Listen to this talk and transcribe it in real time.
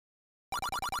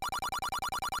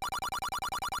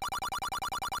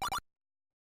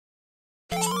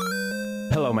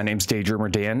Hello, my name's Daydreamer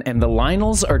Dan, and the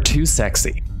Lynels are too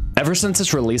sexy. Ever since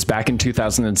its release back in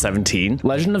 2017,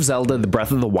 Legend of Zelda: The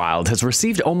Breath of the Wild has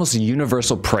received almost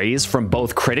universal praise from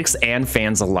both critics and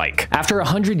fans alike. After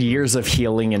 100 years of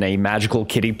healing in a magical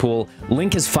kiddie pool,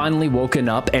 Link has finally woken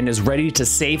up and is ready to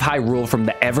save Hyrule from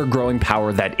the ever-growing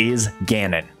power that is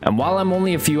Ganon. And while I'm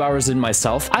only a few hours in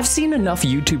myself, I've seen enough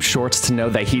YouTube shorts to know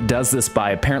that he does this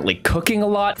by apparently cooking a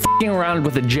lot, f***ing around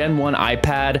with a Gen 1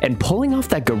 iPad, and pulling off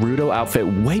that Gerudo outfit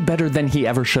way better than he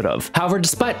ever should have. However,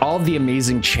 despite all of the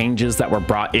amazing changes that were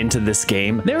brought into this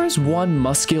game, there is one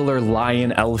muscular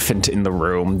lion elephant in the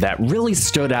room that really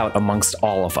stood out amongst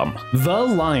all of them. The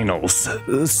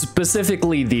Lynels.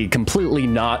 Specifically the completely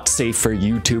not safe for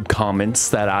YouTube comments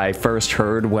that I first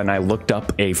heard when I looked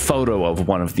up a photo of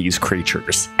one of these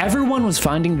creatures. Everyone was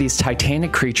finding these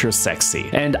titanic creatures sexy,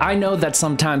 and I know that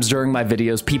sometimes during my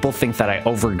videos people think that I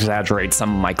over-exaggerate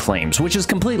some of my claims, which is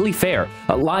completely fair.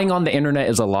 Lying on the internet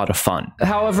is a lot of fun.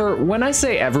 However, when I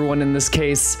say everyone in this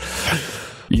case,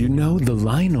 you know, the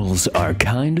Lynels are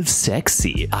kind of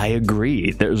sexy. I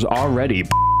agree. There's already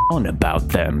on about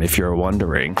them, if you're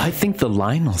wondering. I think the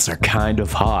Lynels are kind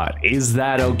of hot. Is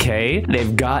that okay?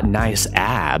 They've got nice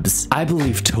abs. I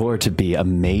believe Tor to be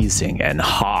amazing and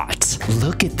hot.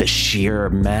 Look at the sheer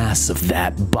mass of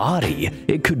that body.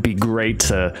 It could be great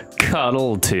to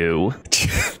cuddle to.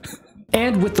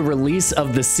 And with the release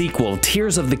of the sequel,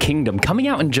 Tears of the Kingdom, coming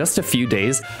out in just a few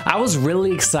days, I was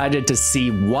really excited to see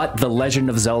what the Legend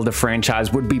of Zelda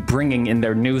franchise would be bringing in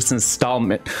their newest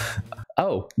installment.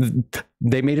 Oh,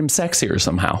 they made him sexier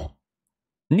somehow.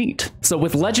 Neat. So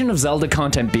with Legend of Zelda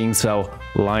content being so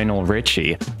Lionel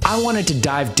Richie, I wanted to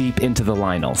dive deep into the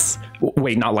Lynels.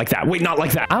 Wait, not like that. Wait, not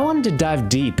like that. I wanted to dive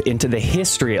deep into the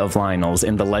history of Lynels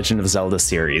in the Legend of Zelda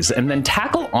series, and then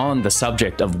tackle on the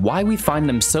subject of why we find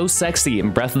them so sexy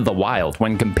in Breath of the Wild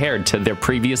when compared to their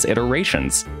previous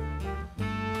iterations.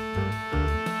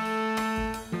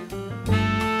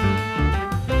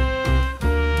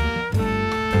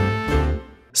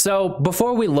 So,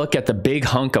 before we look at the big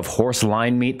hunk of horse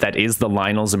lion meat that is the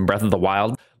Lynels in Breath of the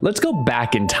Wild, let's go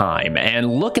back in time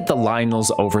and look at the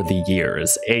Lynels over the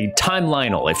years, a time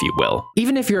Lynel, if you will.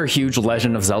 Even if you're a huge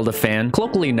Legend of Zelda fan,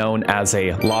 colloquially known as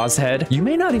a Lozhead, you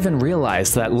may not even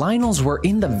realize that Lynels were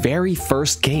in the very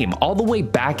first game, all the way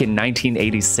back in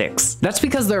 1986. That's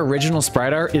because their original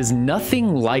sprite art is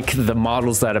nothing like the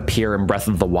models that appear in Breath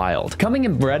of the Wild. Coming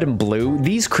in red and blue,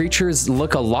 these creatures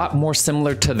look a lot more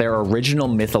similar to their original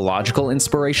mythological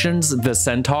inspirations, the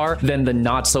centaur, than the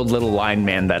not-so-little lion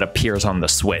man that appears on the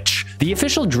Switch. The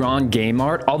official drawn game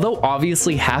art, although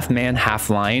obviously half man, half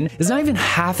lion, is not even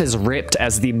half as ripped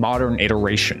as the modern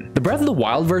iteration. The Breath of the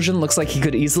Wild version looks like he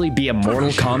could easily be a Mortal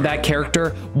Kombat character,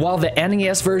 while the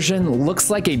NES version looks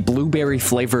like a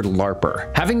blueberry-flavored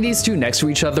LARPer. Having these two next to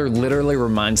each other literally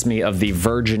reminds me of the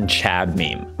Virgin Chad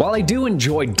meme. While I do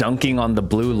enjoy dunking on the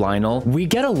blue Lynel, we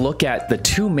get a look at the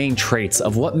two main traits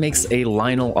of what makes a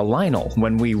Lynel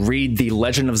when we read the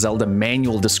Legend of Zelda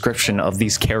manual description of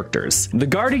these characters. The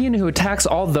guardian who attacks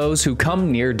all those who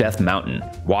come near Death Mountain.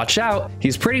 Watch out,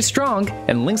 he's pretty strong,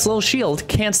 and Link's little shield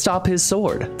can't stop his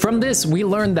sword. From this, we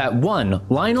learn that 1.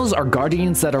 Lynels are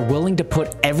guardians that are willing to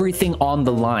put everything on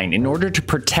the line in order to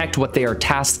protect what they are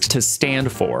tasked to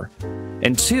stand for.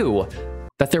 And 2,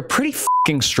 that they're pretty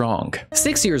f***ing strong.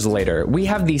 6 years later, we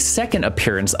have the second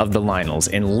appearance of the Lynels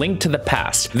in Link to the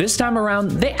Past. This time around,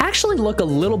 they actually look a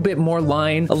little bit more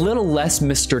lion, a little less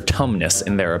Mr. Tumnus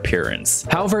in their appearance.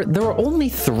 However, there are only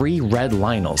 3 red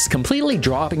Lynels, completely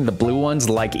dropping the blue ones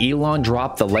like Elon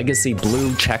dropped the legacy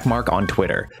blue checkmark on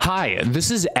Twitter. Hi,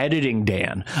 this is Editing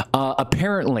Dan.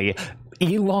 Apparently,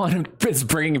 Elon is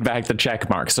bringing back the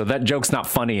checkmark, so that joke's not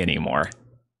funny anymore.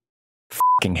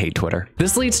 Fucking hate Twitter.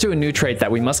 This leads to a new trait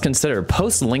that we must consider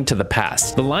post Link to the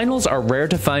Past. The Lynels are rare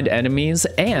to find enemies,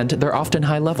 and they're often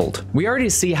high leveled. We already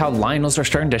see how Lynels are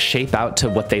starting to shape out to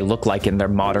what they look like in their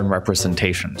modern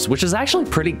representations, which is actually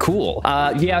pretty cool.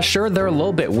 Yeah, sure, they're a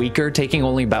little bit weaker, taking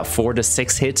only about 4 to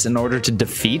 6 hits in order to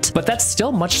defeat, but that's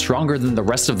still much stronger than the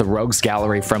rest of the Rogues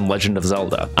Gallery from Legend of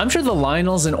Zelda. I'm sure the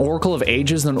Lynels in Oracle of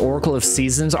Ages and Oracle of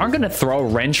Seasons aren't gonna throw a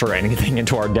wrench or anything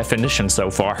into our definition so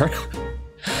far.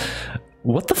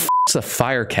 What the f***'s a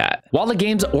fire cat? While the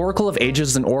games Oracle of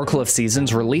Ages and Oracle of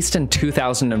Seasons, released in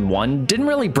 2001, didn't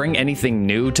really bring anything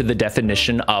new to the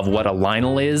definition of what a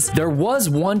Lynel is, there was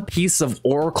one piece of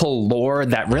Oracle lore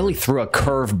that really threw a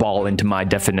curveball into my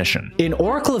definition. In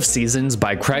Oracle of Seasons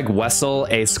by Craig Wessel,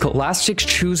 a Scholastic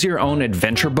choose-your-own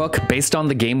adventure book based on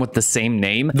the game with the same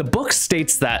name, the book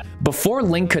states that before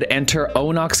Link could enter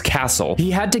Onok's castle,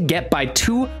 he had to get by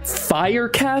 2 fire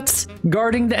cats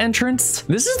guarding the entrance.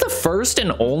 This is the first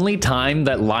and only only time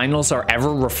that Lynels are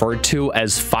ever referred to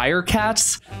as fire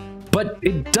cats, but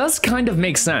it does kind of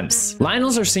make sense.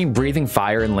 Lynels are seen breathing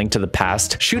fire in Link to the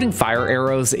Past, shooting fire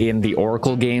arrows in the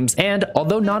Oracle games, and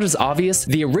although not as obvious,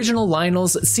 the original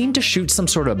Lynels seem to shoot some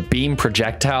sort of beam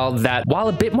projectile that, while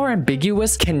a bit more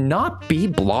ambiguous, cannot be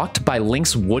blocked by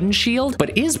Link's wooden shield,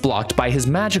 but is blocked by his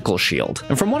magical shield.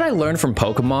 And from what I learned from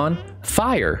Pokemon,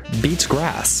 fire beats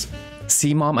grass.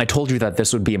 See, Mom, I told you that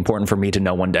this would be important for me to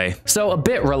know one day. So a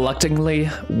bit reluctantly,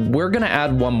 we're gonna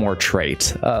add one more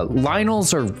trait.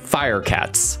 Lynels are fire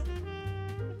cats.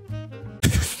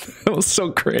 That was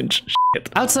so cringe. Shit.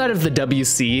 Outside of the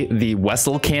WC, the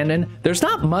Wessel canon, there's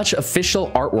not much official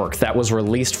artwork that was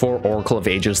released for Oracle of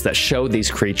Ages that show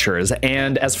these creatures,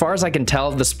 and as far as I can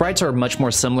tell, the sprites are much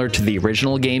more similar to the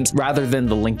original games rather than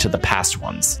the Link to the Past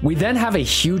ones. We then have a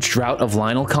huge drought of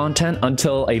Lynel content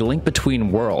until A Link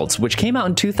Between Worlds, which came out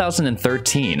in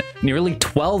 2013, nearly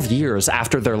 12 years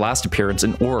after their last appearance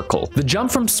in Oracle. The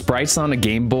jump from sprites on a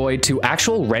Game Boy to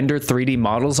actual rendered 3D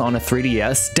models on a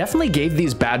 3DS definitely gave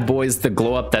these bad boys the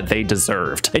glow up that they deserved.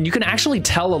 And you can actually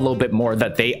tell a little bit more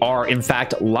that they are in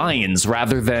fact lions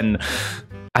rather than,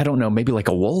 I don't know, maybe like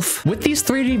a wolf? With these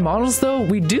 3D models though,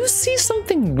 we do see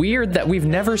something weird that we've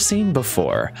never seen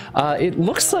before. It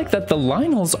looks like that the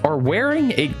Lynels are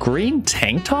wearing a green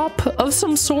tank top of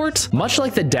some sort. Much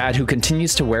like the dad who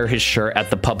continues to wear his shirt at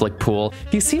the public pool,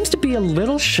 he seems to be a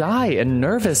little shy and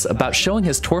nervous about showing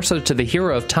his torso to the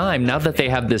hero of time now that they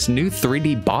have this new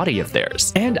 3D body of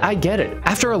theirs. And I get it.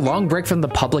 After a long break from the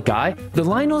public eye, the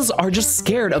Lynels are just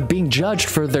scared of being judged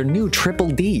for their new triple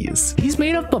Ds. He's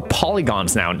made up of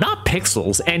polygons now, not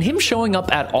pixels, and him showing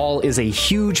up at all is a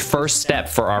huge first step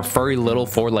for our furry little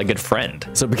four-legged friend.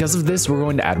 So because of this, we're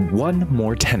going to add one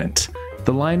more tenant.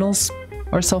 The Lynels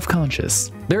are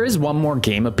self-conscious. There is one more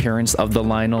game appearance of the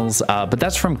Lynels, but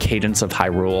that's from Cadence of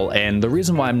Hyrule, and the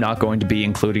reason why I'm not going to be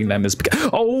including them is because—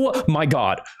 oh my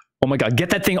god! Oh my god, get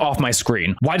that thing off my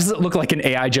screen. Why does it look like an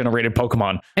AI-generated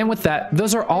Pokemon? And with that,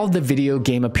 those are all the video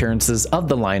game appearances of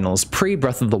the Lynels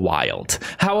pre-Breath of the Wild.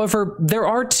 However, there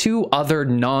are two other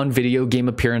non-video game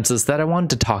appearances that I wanted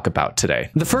to talk about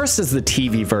today. The first is the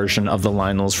TV version of the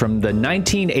Lynels from the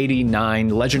 1989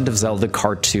 Legend of Zelda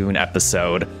cartoon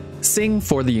episode, Sing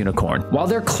for the Unicorn. While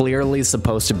they're clearly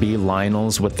supposed to be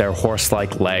Lynels with their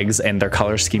horse-like legs and their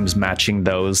color schemes matching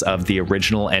those of the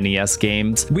original NES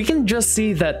games, we can just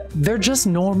see that they're just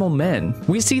normal men.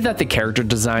 We see that the character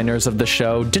designers of the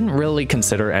show didn't really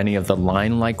consider any of the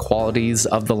line-like qualities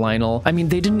of the Lynel. I mean,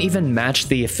 they didn't even match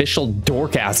the official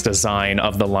dork-ass design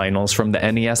of the Lynels from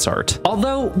the NES art.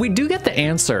 Although, we do get the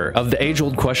answer of the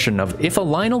age-old question of if a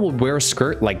Lynel would wear a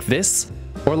skirt like this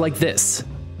or like this.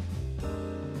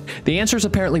 The answer is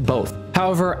apparently both.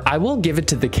 However, I will give it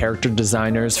to the character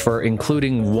designers for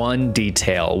including one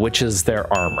detail, which is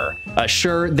their armor.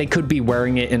 Sure, they could be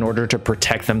wearing it in order to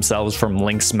protect themselves from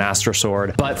Link's Master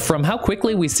Sword, but from how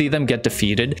quickly we see them get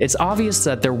defeated, it's obvious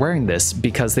that they're wearing this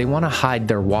because they want to hide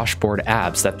their washboard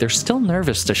abs that they're still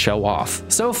nervous to show off.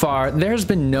 So far, there's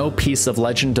been no piece of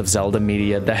Legend of Zelda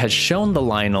media that has shown the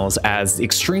Lynels as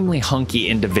extremely hunky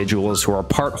individuals who are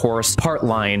part horse, part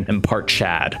lion, and part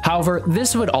Chad. However,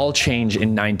 this would all change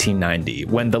in 1990.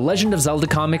 When the Legend of Zelda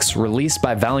comics, released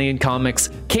by Valiant Comics,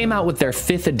 came out with their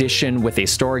 5th edition with a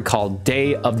story called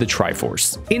Day of the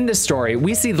Triforce. In this story,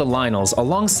 we see the Lynels,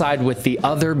 alongside with the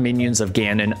other minions of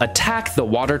Ganon, attack the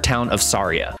water town of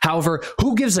Saria. However,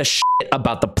 who gives a shit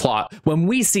about the plot when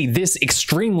we see this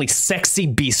extremely sexy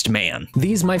beast man?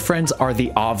 These, my friends, are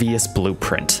the obvious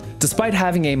blueprint. Despite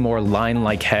having a more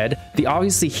lion-like head, the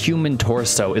obviously human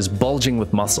torso is bulging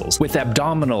with muscles, with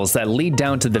abdominals that lead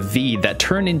down to the V that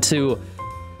turn into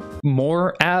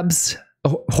more abs?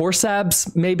 Horse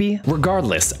abs, maybe?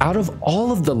 Regardless, out of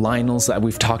all of the Lynels that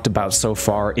we've talked about so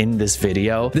far in this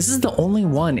video, this is the only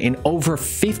one in over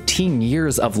 15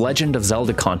 years of Legend of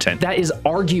Zelda content that is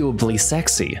arguably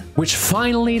sexy. Which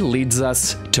finally leads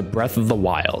us to Breath of the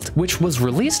Wild, which was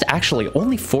released actually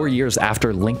only 4 years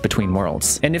after Link Between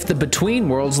Worlds. And if the Between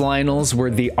Worlds Lynels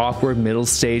were the awkward middle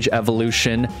stage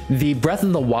evolution, the Breath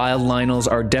of the Wild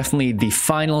Lynels are definitely the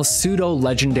final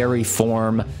pseudo-legendary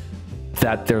form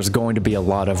that there's going to be a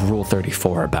lot of Rule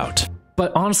 34 about.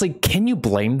 But honestly, can you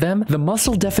blame them? The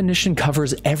muscle definition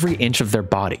covers every inch of their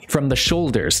body, from the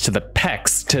shoulders to the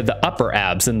pecs to the upper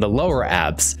abs and the lower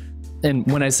abs. And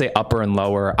when I say upper and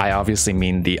lower, I obviously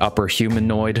mean the upper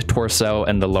humanoid torso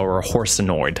and the lower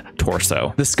horsenoid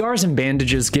torso. The scars and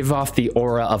bandages give off the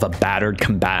aura of a battered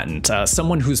combatant,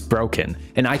 someone who's broken,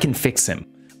 and I can fix him.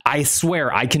 I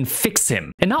swear I can fix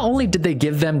him. And not only did they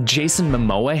give them Jason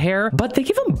Momoa hair, but they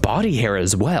give him body hair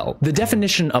as well. The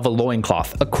definition of a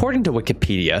loincloth, according to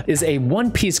Wikipedia, is a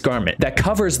one-piece garment that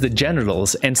covers the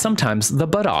genitals and sometimes the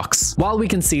buttocks. While we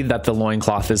can see that the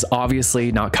loincloth is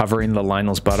obviously not covering the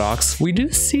Lynel's buttocks, we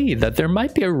do see that there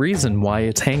might be a reason why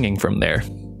it's hanging from there.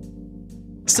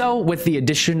 So, with the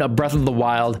addition of Breath of the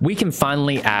Wild, we can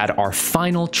finally add our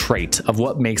final trait of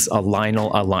what makes a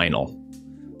Lynel a Lynel.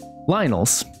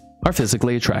 Lynels are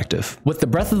physically attractive. With the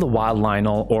Breath of the Wild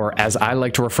Lynel, or as I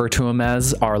like to refer to him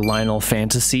as, our Lynel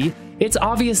fantasy, it's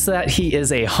obvious that he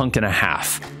is a hunk and a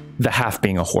half. The half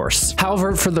being a horse.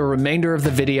 However, for the remainder of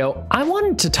the video, I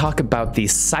wanted to talk about the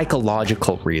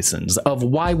psychological reasons of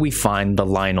why we find the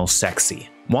Lynel sexy.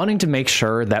 Wanting to make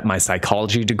sure that my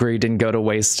psychology degree didn't go to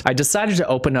waste, I decided to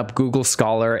open up Google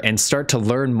Scholar and start to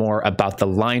learn more about the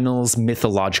Lynel's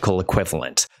mythological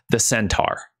equivalent, the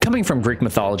centaur. Coming from Greek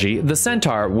mythology, the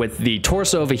centaur, with the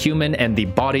torso of a human and the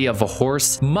body of a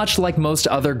horse, much like most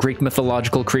other Greek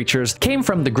mythological creatures, came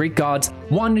from the Greek gods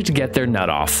wanting to get their nut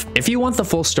off. If you want the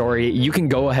full story, you can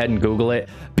go ahead and Google it,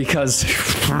 because...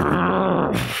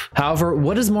 However,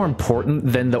 what is more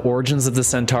important than the origins of the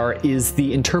centaur is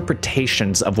the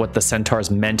interpretations of what the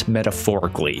centaurs meant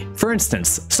metaphorically. For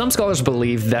instance, some scholars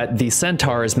believe that the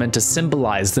centaur is meant to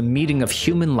symbolize the meeting of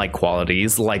human-like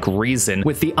qualities like reason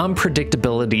with the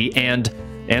unpredictability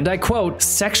and I quote,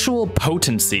 sexual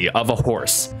potency of a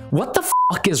horse. What the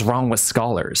fuck is wrong with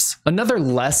scholars? Another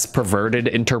less perverted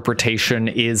interpretation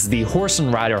is the horse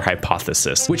and rider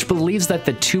hypothesis, which believes that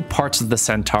the two parts of the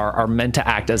centaur are meant to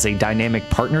act as a dynamic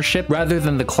partnership rather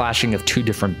than the clashing of two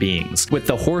different beings, with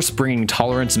the horse bringing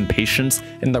tolerance and patience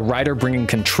and the rider bringing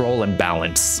control and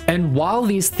balance. And while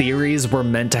these theories were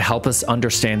meant to help us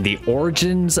understand the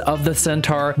origins of the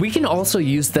centaur, we can also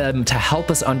use them to help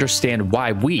us understand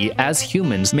why we, as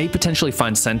humans, may potentially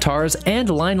find centaurs and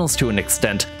Lynels to an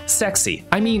extent sexy.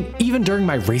 I mean, even during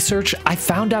my research, I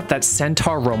found out that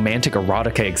centaur romantic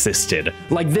erotica existed.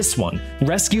 Like this one,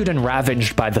 Rescued and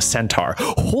Ravaged by the Centaur.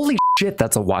 Holy shit,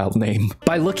 that's a wild name.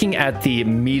 By looking at the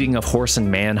meeting of horse and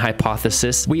man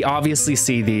hypothesis, we obviously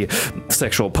see the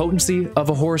sexual potency of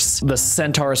a horse. The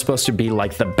centaur is supposed to be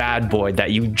like the bad boy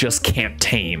that you just can't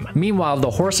tame. Meanwhile,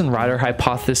 the horse and rider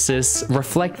hypothesis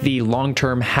reflect the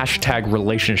long-term hashtag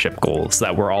relationship goals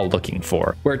that we're all looking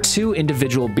for, where two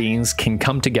individual beings can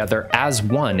come together as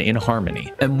one in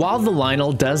harmony. And while the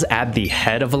Lynel does add the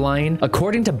head of a lion,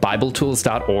 according to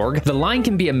BibleTools.org, the lion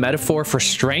can be a metaphor for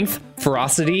strength,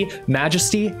 ferocity,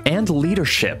 majesty, and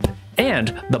leadership.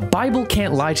 And the Bible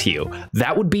can't lie to you,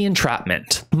 that would be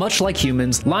entrapment. Much like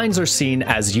humans, lions are seen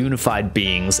as unified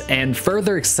beings and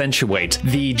further accentuate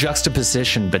the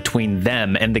juxtaposition between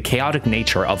them and the chaotic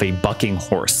nature of a bucking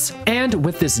horse. And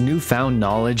with this newfound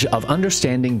knowledge of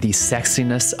understanding the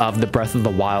sexiness of the Breath of the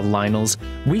Wild Lynels,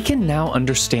 we can now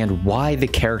understand why the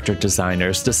character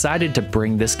designers decided to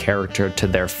bring this character to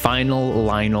their final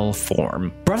Lynel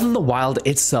form. Breath of the Wild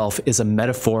itself is a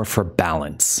metaphor for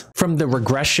balance. From the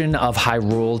regression of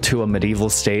Hyrule to a medieval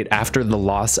state after the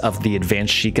loss of the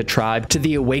advanced Sheikah tribe, to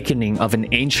the awakening of an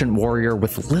ancient warrior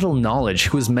with little knowledge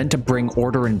who is meant to bring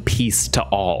order and peace to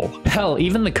all. Hell,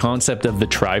 even the concept of the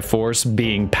Triforce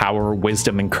being power,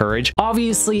 wisdom, and courage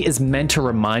obviously is meant to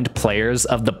remind players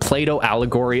of the Plato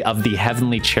allegory of the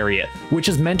heavenly chariot, which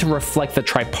is meant to reflect the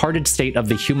tripartite state of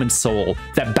the human soul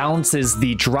that balances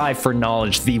the drive for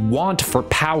knowledge, the want for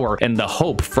power, and the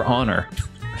hope for honor.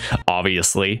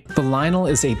 Obviously. The Lynel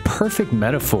is a perfect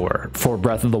metaphor for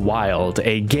Breath of the Wild,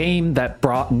 a game that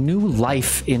brought new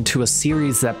life into a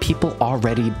series that people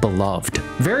already beloved.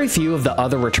 Very few of the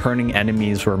other returning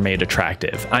enemies were made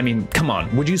attractive. I mean, come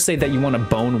on, would you say that you want to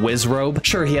bone Wizrobe?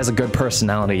 Sure, he has a good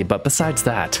personality, but besides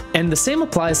that. And the same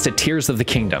applies to Tears of the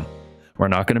Kingdom. We're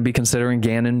not going to be considering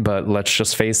Ganon, but let's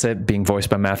just face it, being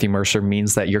voiced by Matthew Mercer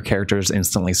means that your character is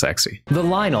instantly sexy. The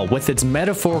Lynel, with its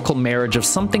metaphorical marriage of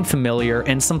something familiar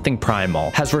and something primal,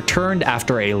 has returned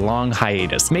after a long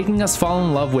hiatus, making us fall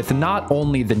in love with not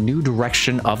only the new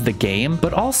direction of the game,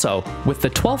 but also with the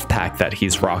 12th pack that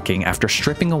he's rocking after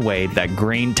stripping away that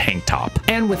green tank top.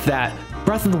 And with that,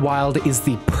 Breath of the Wild is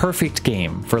the perfect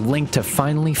game for Link to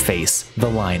finally face the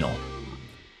Lynel.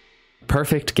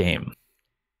 Perfect game.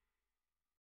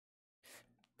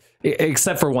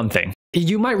 Except for one thing.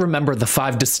 You might remember the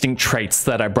 5 distinct traits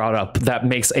that I brought up that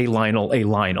makes a Lynel a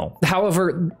Lynel.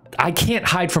 However, I can't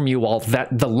hide from you all that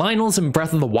the Lynels in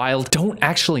Breath of the Wild don't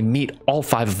actually meet all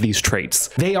 5 of these traits.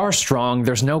 They are strong,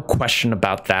 there's no question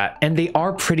about that, and they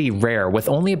are pretty rare, with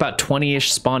only about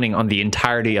 20-ish spawning on the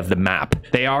entirety of the map.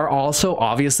 They are also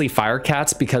obviously fire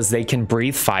cats because they can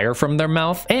breathe fire from their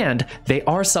mouth, and they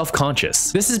are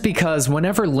self-conscious. This is because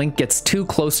whenever Link gets too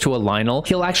close to a Lynel,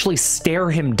 he'll actually stare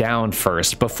him down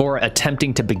first before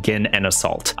attempting to begin an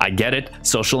assault. I get it,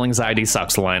 social anxiety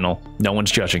sucks, Lynel. No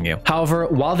one's judging you. However,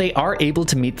 while they are able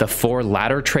to meet the 4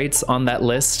 latter traits on that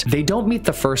list, they don't meet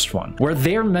the first one, where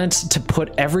they're meant to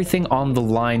put everything on the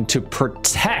line to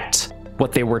protect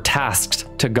what they were tasked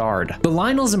to guard. The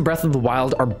Lynels in Breath of the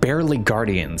Wild are barely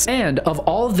guardians, and of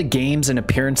all of the games and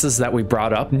appearances that we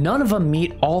brought up, none of them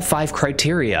meet all 5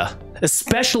 criteria.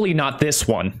 Especially not this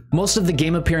one. Most of the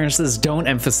game appearances don't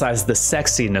emphasize the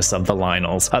sexiness of the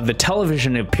Lynels. The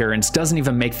television appearance doesn't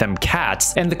even make them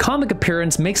cats, and the comic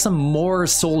appearance makes them more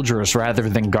soldiers rather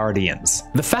than guardians.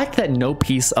 The fact that no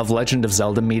piece of Legend of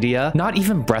Zelda media, not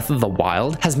even Breath of the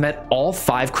Wild, has met all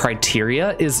 5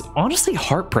 criteria is honestly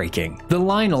heartbreaking. The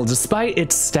Lynel, despite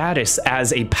its status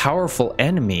as a powerful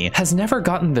enemy, has never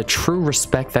gotten the true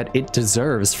respect that it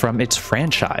deserves from its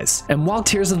franchise. And while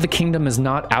Tears of the Kingdom is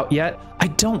not out yet, I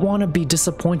don't want to be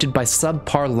disappointed by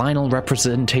subpar Lynel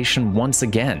representation once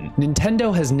again.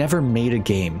 Nintendo has never made a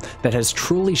game that has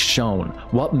truly shown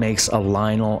what makes a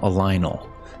Lynel.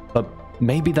 But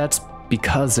maybe that's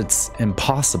because it's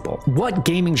impossible. What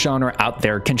gaming genre out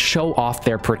there can show off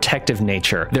their protective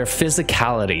nature, their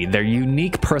physicality, their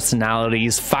unique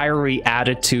personalities, fiery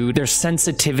attitude, their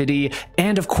sensitivity,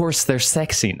 and of course their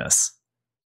sexiness?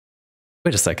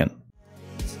 Wait a second.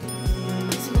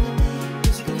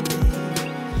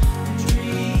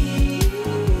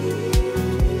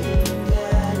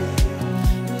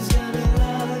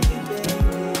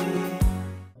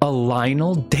 A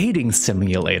Lynel dating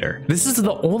simulator. This is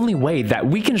the only way that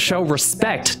we can show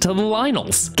respect to the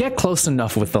Lynels. Get close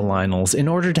enough with the Lynels in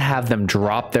order to have them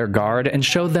drop their guard and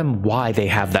show them why they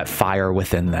have that fire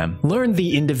within them. Learn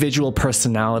the individual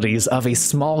personalities of a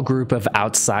small group of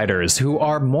outsiders who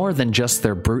are more than just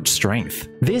their brute strength.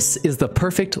 This is the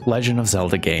perfect Legend of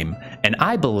Zelda game, and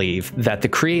I believe that the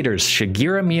creators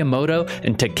Shigeru Miyamoto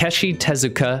and Takeshi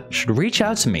Tezuka should reach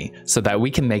out to me so that we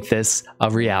can make this a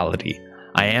reality.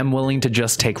 I am willing to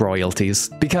just take royalties,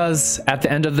 because at the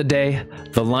end of the day,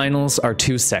 the Lynels are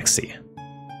too sexy.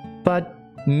 But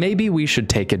maybe we should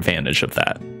take advantage of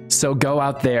that. So go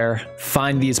out there,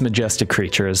 find these majestic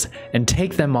creatures, and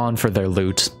take them on for their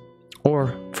loot,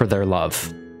 or for their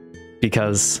love.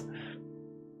 Because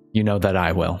you know that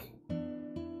I will.